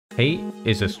Hate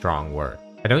is a strong word.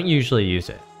 I don't usually use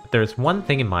it, but there's one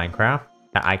thing in Minecraft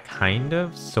that I kind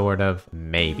of, sort of,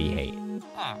 maybe hate.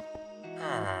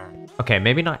 Okay,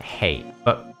 maybe not hate,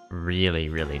 but really,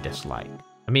 really dislike.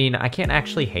 I mean, I can't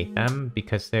actually hate them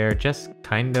because they're just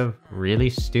kind of really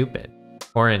stupid.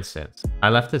 For instance, I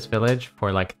left this village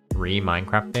for like 3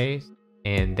 Minecraft days,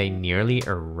 and they nearly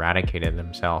eradicated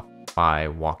themselves by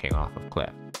walking off a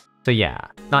cliff. So yeah,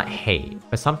 not hate,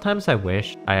 but sometimes I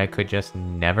wish I could just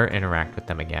never interact with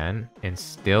them again and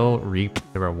still reap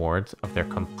the rewards of their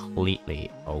completely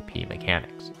OP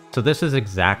mechanics. So this is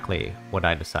exactly what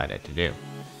I decided to do.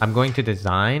 I'm going to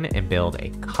design and build a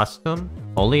custom,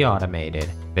 fully automated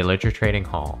villager trading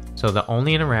hall. So the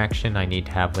only interaction I need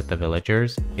to have with the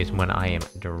villagers is when I am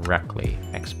directly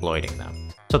exploiting them.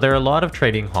 So there are a lot of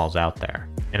trading halls out there,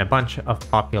 and a bunch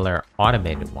of popular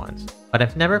automated ones, but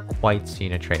I've never quite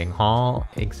seen a trading hall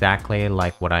exactly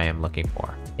like what I am looking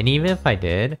for. And even if I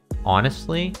did,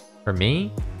 honestly, for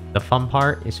me, the fun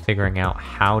part is figuring out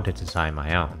how to design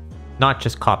my own, not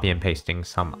just copy and pasting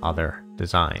some other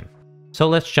design. So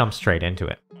let's jump straight into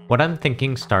it. What I'm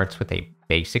thinking starts with a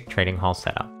basic trading hall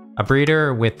setup, a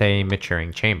breeder with a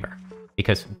maturing chamber,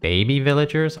 because baby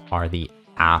villagers are the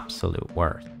absolute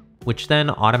worst, which then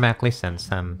automatically sends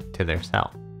them to their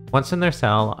cell. Once in their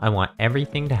cell, I want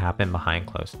everything to happen behind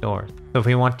closed doors. So if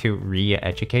we want to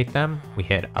re-educate them, we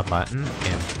hit a button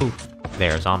and poof,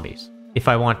 they're zombies. If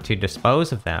I want to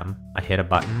dispose of them, I hit a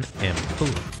button and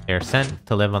poof, they're sent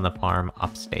to live on the farm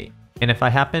upstate. And if I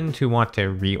happen to want to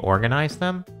reorganize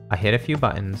them, I hit a few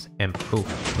buttons and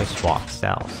poof, they swap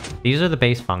cells. These are the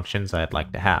base functions I'd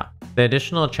like to have. The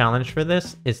additional challenge for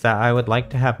this is that I would like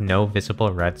to have no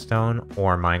visible redstone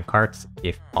or minecarts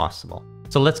if possible.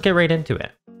 So let's get right into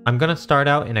it. I'm going to start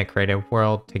out in a creative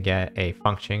world to get a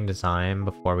functioning design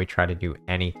before we try to do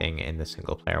anything in the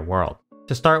single player world.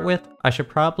 To start with, I should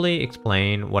probably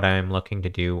explain what I am looking to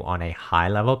do on a high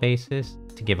level basis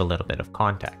to give a little bit of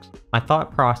context. My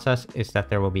thought process is that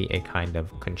there will be a kind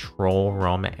of control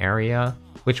room area,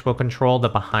 which will control the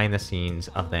behind the scenes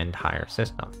of the entire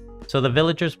system. So the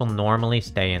villagers will normally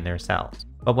stay in their cells,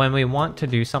 but when we want to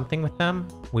do something with them,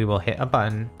 we will hit a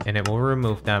button and it will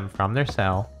remove them from their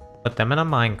cell, put them in a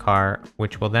minecart,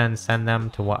 which will then send them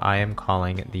to what I am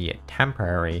calling the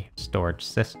temporary storage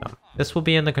system. This will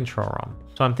be in the control room.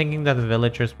 So I'm thinking that the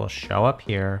villagers will show up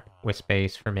here with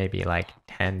space for maybe like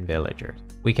 10 villagers.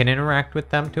 We can interact with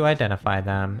them to identify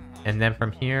them, and then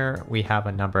from here we have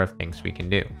a number of things we can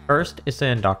do. First is the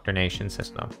indoctrination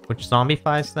system, which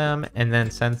zombifies them and then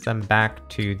sends them back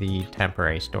to the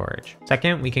temporary storage.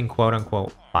 Second, we can quote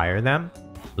unquote fire them,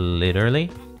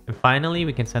 literally. And finally,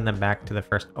 we can send them back to the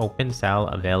first open cell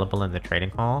available in the trading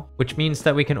hall, which means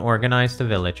that we can organize the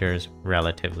villagers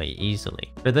relatively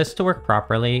easily. For this to work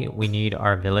properly, we need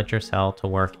our villager cell to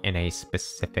work in a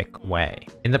specific way.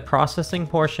 In the processing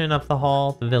portion of the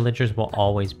hall, the villagers will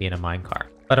always be in a minecart.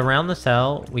 But around the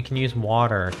cell, we can use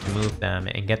water to move them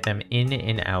and get them in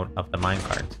and out of the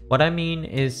minecarts. What I mean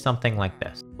is something like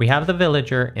this. We have the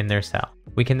villager in their cell.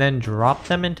 We can then drop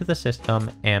them into the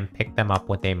system and pick them up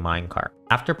with a minecart.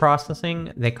 After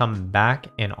processing, they come back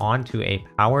and onto a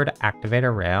powered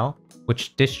activator rail,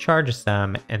 which discharges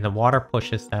them and the water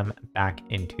pushes them back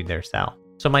into their cell.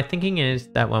 So my thinking is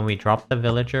that when we drop the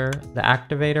villager, the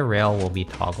activator rail will be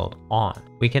toggled on.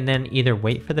 We can then either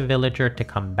wait for the villager to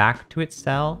come back to its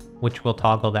cell, which will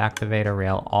toggle the activator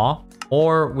rail off,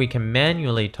 or we can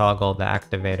manually toggle the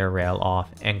activator rail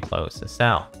off and close the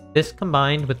cell. This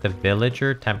combined with the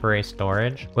villager temporary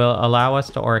storage will allow us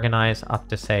to organize up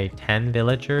to say 10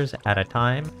 villagers at a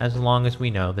time as long as we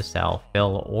know the cell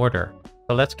fill order.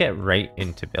 So let's get right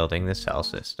into building the cell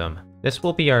system. This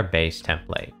will be our base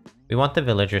template. We want the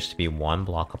villagers to be 1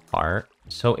 block apart,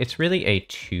 so it's really a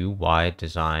 2 wide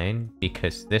design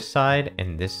because this side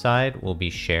and this side will be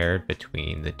shared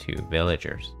between the 2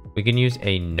 villagers. We can use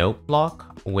a note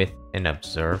block with an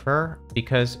observer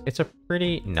because it's a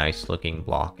pretty nice looking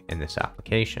block in this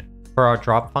application. For our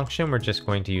drop function, we're just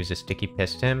going to use a sticky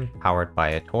piston powered by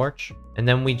a torch, and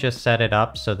then we just set it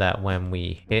up so that when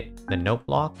we hit the note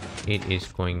block, it is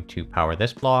going to power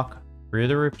this block through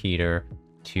the repeater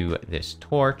to this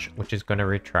torch, which is going to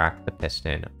retract the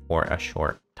piston for a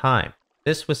short time.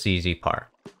 This was the easy part.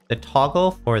 The toggle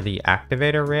for the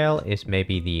activator rail is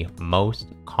maybe the most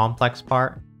complex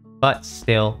part, but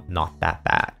still not that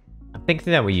bad. I'm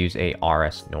thinking that we use a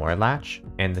RS NOR latch,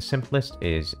 and the simplest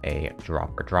is a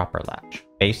dropper latch.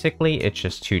 Basically, it's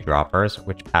just 2 droppers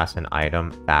which pass an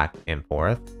item back and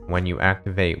forth. When you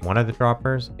activate one of the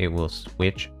droppers, it will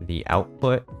switch the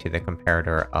output to the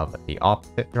comparator of the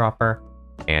opposite dropper,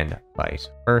 and vice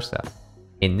versa.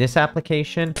 In this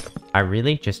application, I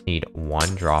really just need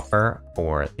one dropper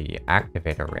for the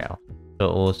activator rail. So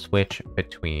it will switch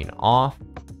between off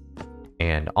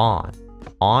and on.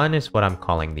 On is what I'm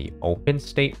calling the open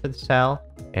state for the cell,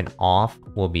 and off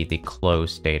will be the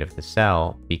closed state of the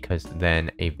cell, because then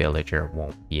a villager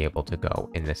won't be able to go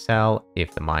in the cell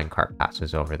if the minecart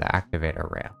passes over the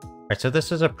activator rail. Alright, so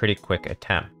this is a pretty quick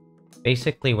attempt.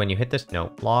 Basically, when you hit this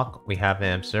note block, we have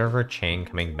an observer chain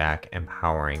coming back and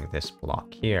powering this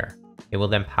block here. It will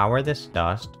then power this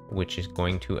dust, which is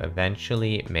going to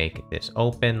eventually make this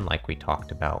open like we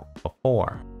talked about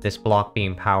before. This block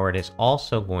being powered is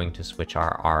also going to switch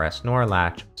our RS NOR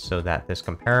latch so that this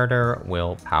comparator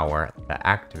will power the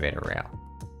activator rail.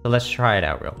 So let's try it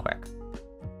out real quick.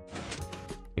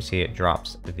 You see it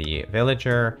drops the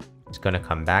villager. It's going to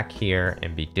come back here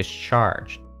and be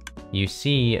discharged. You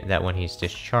see that when he's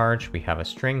discharged, we have a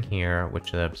string here,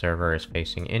 which the observer is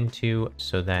facing into,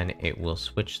 so then it will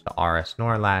switch the RS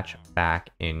NOR latch back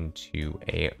into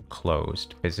a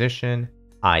closed position,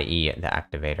 i.e. the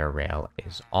activator rail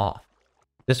is off.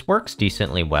 This works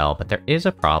decently well, but there is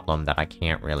a problem that I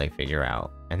can't really figure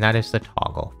out, and that is the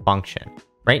toggle function.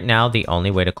 Right now, the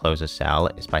only way to close a cell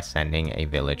is by sending a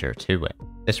villager to it.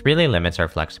 This really limits our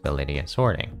flexibility in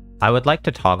sorting. I would like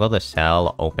to toggle the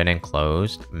cell open and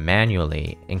closed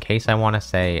manually in case I want to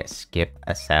say skip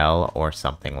a cell or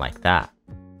something like that.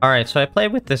 Alright, so I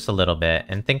played with this a little bit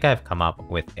and think I've come up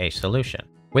with a solution.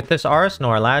 With this RS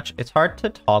NOR latch, it's hard to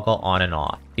toggle on and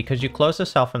off because you close the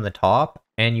cell from the top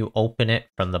and you open it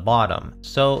from the bottom.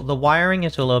 So the wiring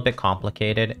is a little bit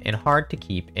complicated and hard to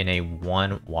keep in a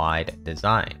one wide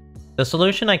design. The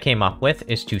solution I came up with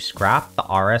is to scrap the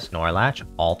RS NOR latch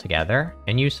altogether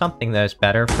and use something that is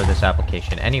better for this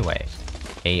application anyways,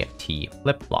 a T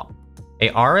flip-flop. A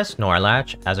RS NOR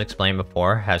latch, as explained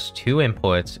before, has 2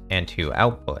 inputs and 2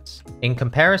 outputs. In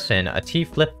comparison, a T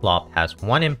flip-flop has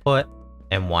 1 input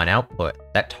and 1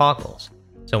 output that toggles.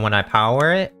 So when I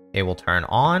power it, it will turn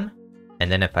on,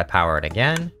 and then if I power it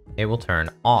again, it will turn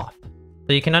off.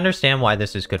 So you can understand why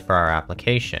this is good for our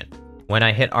application. When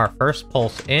I hit our first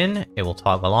pulse in, it will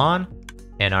toggle on,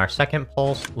 and our second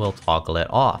pulse will toggle it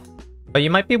off. But you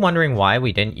might be wondering why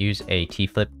we didn't use a T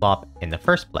flip-flop in the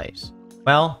first place.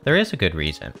 Well, there is a good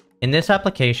reason. In this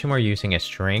application, we're using a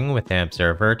string with an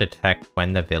observer to detect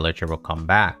when the villager will come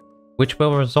back, which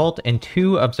will result in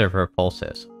 2 observer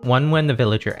pulses, one when the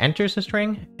villager enters the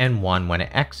string and one when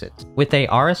it exits. With a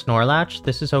RS NOR latch,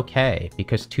 this is okay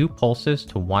because 2 pulses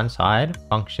to one side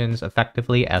functions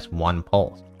effectively as 1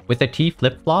 pulse. With a T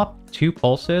flip-flop, 2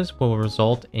 pulses will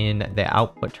result in the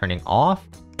output turning off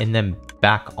and then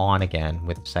back on again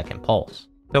with the second pulse.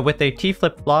 So with a T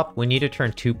flip-flop, we need to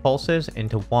turn 2 pulses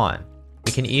into 1.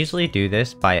 We can easily do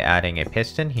this by adding a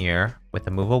piston here with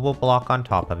a movable block on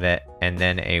top of it and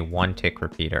then a 1-tick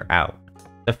repeater out.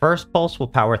 The first pulse will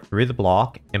power through the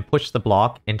block and push the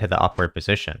block into the upward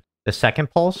position. The second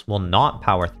pulse will not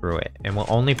power through it and will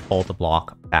only pull the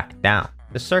block back down.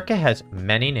 The circuit has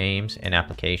many names and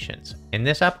applications. In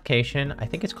this application, I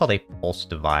think it's called a pulse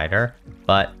divider,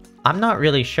 but I'm not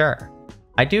really sure.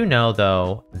 I do know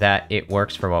though that it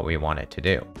works for what we want it to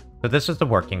do. So this is the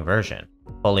working version,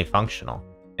 fully functional.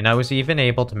 And I was even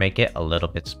able to make it a little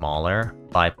bit smaller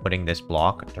by putting this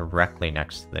block directly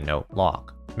next to the note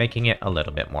block, making it a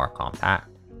little bit more compact.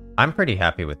 I'm pretty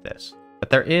happy with this, but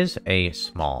there is a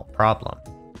small problem.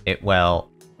 It,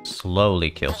 well, slowly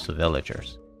kills the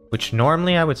villagers, which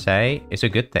normally I would say is a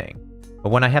good thing. But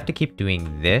when I have to keep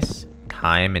doing this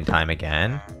time and time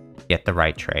again, get the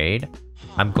right trade,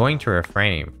 I'm going to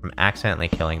refrain from accidentally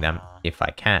killing them if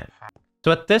I can.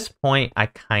 So at this point, I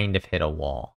kind of hit a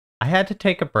wall. I had to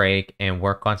take a break and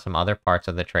work on some other parts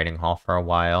of the trading hall for a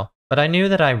while, but I knew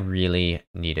that I really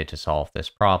needed to solve this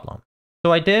problem.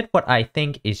 So I did what I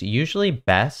think is usually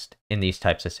best in these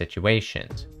types of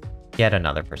situations, get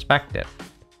another perspective.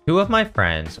 2 of my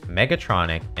friends,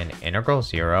 Megatronic and Integral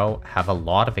Zero, have a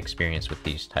lot of experience with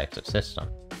these types of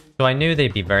systems, so I knew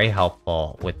they'd be very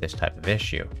helpful with this type of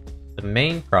issue. The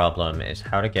main problem is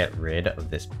how to get rid of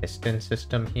this piston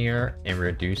system here and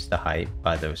reduce the height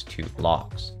by those 2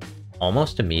 blocks.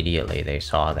 Almost immediately they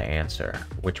saw the answer,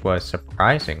 which was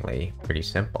surprisingly pretty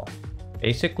simple.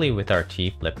 Basically with our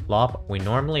T flip-flop, we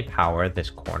normally power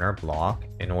this corner block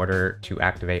in order to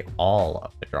activate all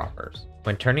of the droppers.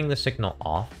 When turning the signal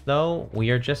off though,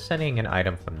 we are just sending an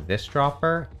item from this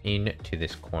dropper into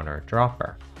this corner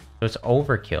dropper. So it's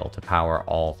overkill to power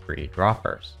all 3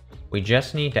 droppers. We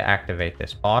just need to activate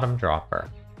this bottom dropper,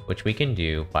 which we can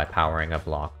do by powering a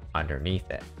block underneath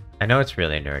it. I know it's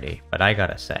really nerdy, but I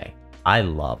gotta say, I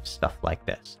love stuff like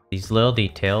this. These little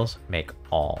details make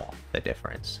all the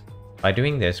difference. By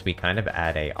doing this, we kind of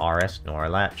add a RS NOR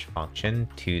latch function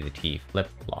to the T flip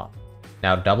flop.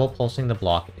 Now double pulsing the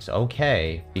block is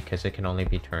okay because it can only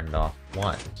be turned off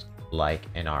once, like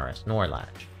an RS NOR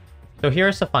latch. So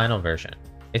here's the final version.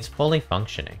 It's fully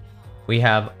functioning. We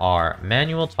have our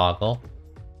manual toggle,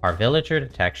 our villager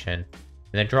detection,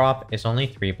 and the drop is only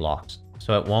 3 blocks,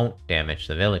 so it won't damage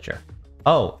the villager.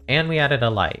 Oh, and we added a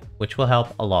light, which will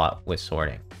help a lot with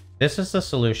sorting. This is the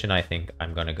solution I think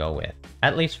I'm going to go with,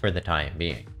 at least for the time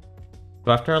being.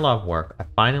 So after a lot of work, I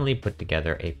finally put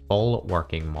together a full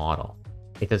working model.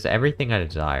 It does everything I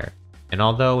desire, and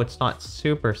although it's not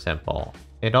super simple,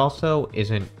 it also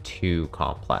isn't too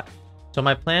complex. So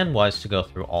my plan was to go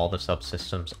through all the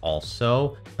subsystems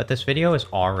also, but this video is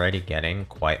already getting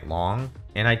quite long,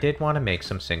 and I did want to make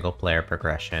some single player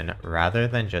progression rather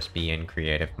than just be in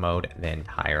creative mode the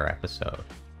entire episode.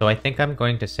 So I think I'm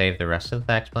going to save the rest of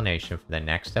the explanation for the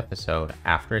next episode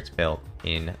after it's built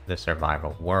in the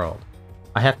survival world.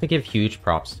 I have to give huge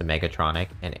props to Megatronic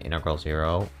and Integral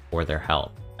Zero for their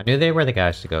help. I knew they were the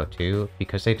guys to go to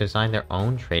because they designed their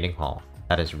own trading hall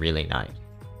that is really nice.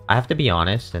 I have to be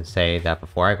honest and say that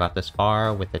before I got this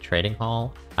far with the trading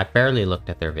hall, I barely looked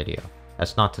at their video.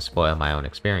 That's not to spoil my own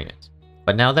experience.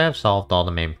 But now that I've solved all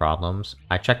the main problems,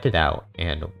 I checked it out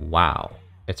and wow,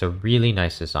 it's a really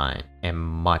nice design and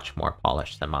much more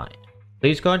polished than mine.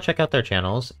 Please go and check out their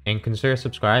channels and consider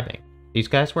subscribing. These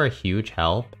guys were a huge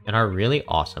help and are really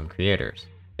awesome creators.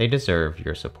 They deserve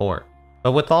your support.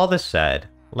 But with all this said,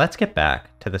 let's get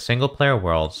back to the single player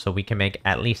world so we can make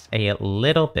at least a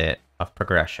little bit of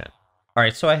progression.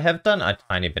 Alright, so I have done a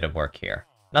tiny bit of work here.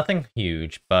 Nothing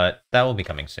huge, but that will be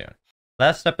coming soon.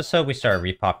 Last episode we started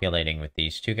repopulating with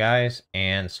these two guys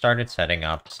and started setting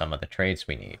up some of the trades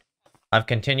we need. I've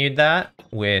continued that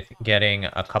with getting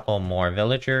a couple more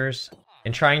villagers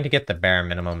and trying to get the bare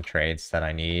minimum trades that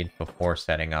I need before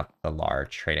setting up the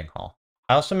large trading hall.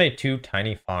 I also made 2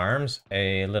 tiny farms,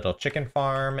 a little chicken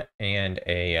farm and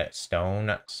a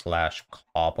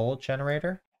stone/cobble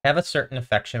generator. I have a certain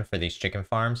affection for these chicken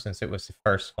farms since it was the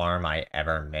first farm I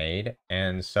ever made,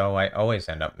 and so I always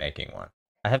end up making one.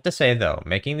 I have to say though,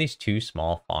 making these 2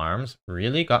 small farms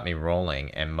really got me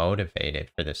rolling and motivated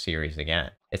for the series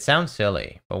again. It sounds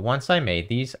silly, but once I made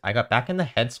these, I got back in the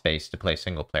headspace to play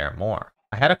single player more.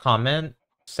 I had a comment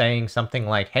saying something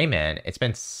like, "Hey man, it's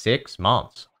been 6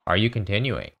 months. Are you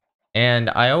continuing?" And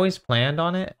I always planned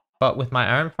on it, but with my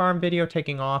iron farm video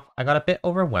taking off, I got a bit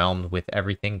overwhelmed with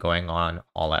everything going on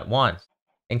all at once,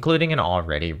 including an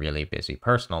already really busy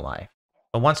personal life.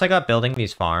 But once I got building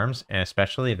these farms, and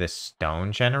especially this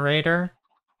stone generator,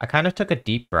 I kind of took a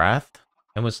deep breath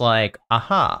and was like,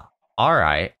 aha,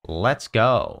 alright, let's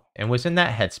go, and was in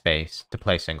that headspace to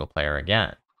play single player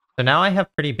again. So now I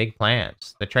have pretty big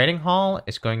plans. The trading hall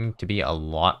is going to be a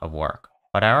lot of work,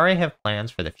 but I already have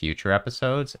plans for the future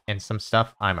episodes and some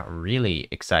stuff I'm really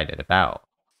excited about.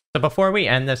 So before we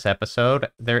end this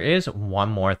episode, there is one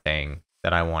more thing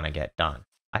that I want to get done.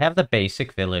 I have the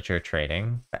basic villager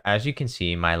trading, but as you can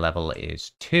see, my level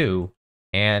is 2,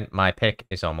 and my pick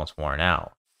is almost worn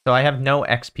out. So I have no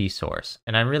XP source,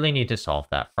 and I really need to solve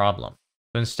that problem.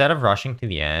 So instead of rushing to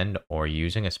the end or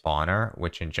using a spawner,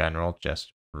 which in general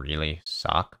just really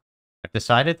suck, I've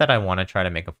decided that I want to try to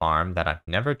make a farm that I've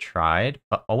never tried,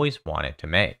 but always wanted to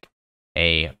make.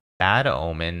 A bad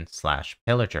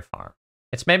omen/pillager farm.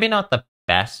 It's maybe not the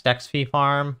best XP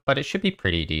farm, but it should be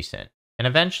pretty decent. And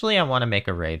eventually I want to make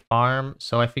a raid farm,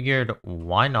 so I figured,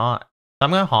 why not? So I'm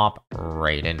going to hop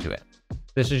right into it.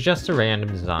 This is just a random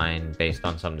design based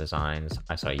on some designs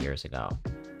I saw years ago.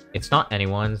 It's not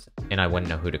anyone's, and I wouldn't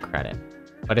know who to credit.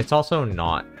 But it's also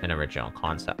not an original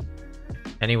concept.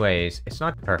 Anyways, it's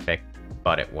not perfect,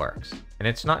 but it works. And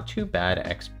it's not too bad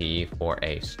XP for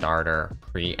a starter,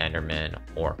 pre-enderman,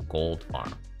 or gold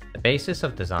farm. The basis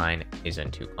of design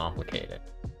isn't too complicated.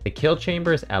 The kill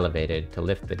chamber is elevated to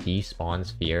lift the despawn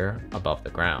sphere above the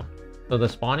ground. So the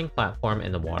spawning platform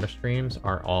and the water streams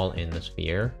are all in the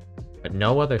sphere, but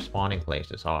no other spawning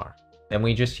places are. Then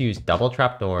we just use double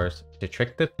trapdoors to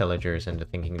trick the pillagers into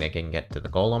thinking they can get to the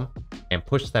golem, and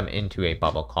push them into a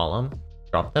bubble column,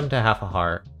 drop them to half a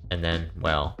heart, and then,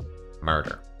 well,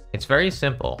 murder. It's very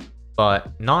simple,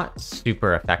 but not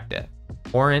super effective.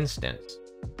 For instance,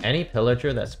 any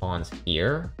pillager that spawns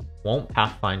here won't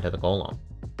pathfind to the golem.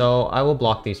 So I will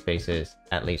block these spaces,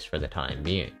 at least for the time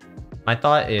being. My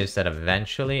thought is that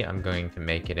eventually I'm going to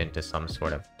make it into some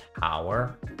sort of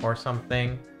tower or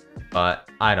something, but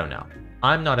I don't know.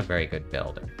 I'm not a very good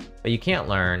builder, but you can't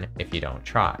learn if you don't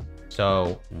try,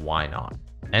 so why not?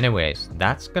 Anyways,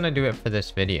 that's gonna do it for this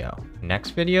video.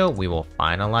 Next video, we will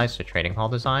finalize the trading hall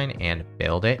design and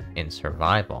build it in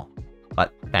survival.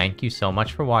 But thank you so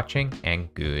much for watching,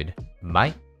 and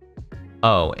goodbye.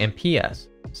 Oh, and PS,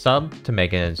 sub to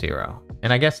Megan and Zero,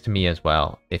 and I guess to me as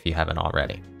well if you haven't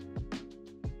already.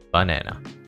 Banana.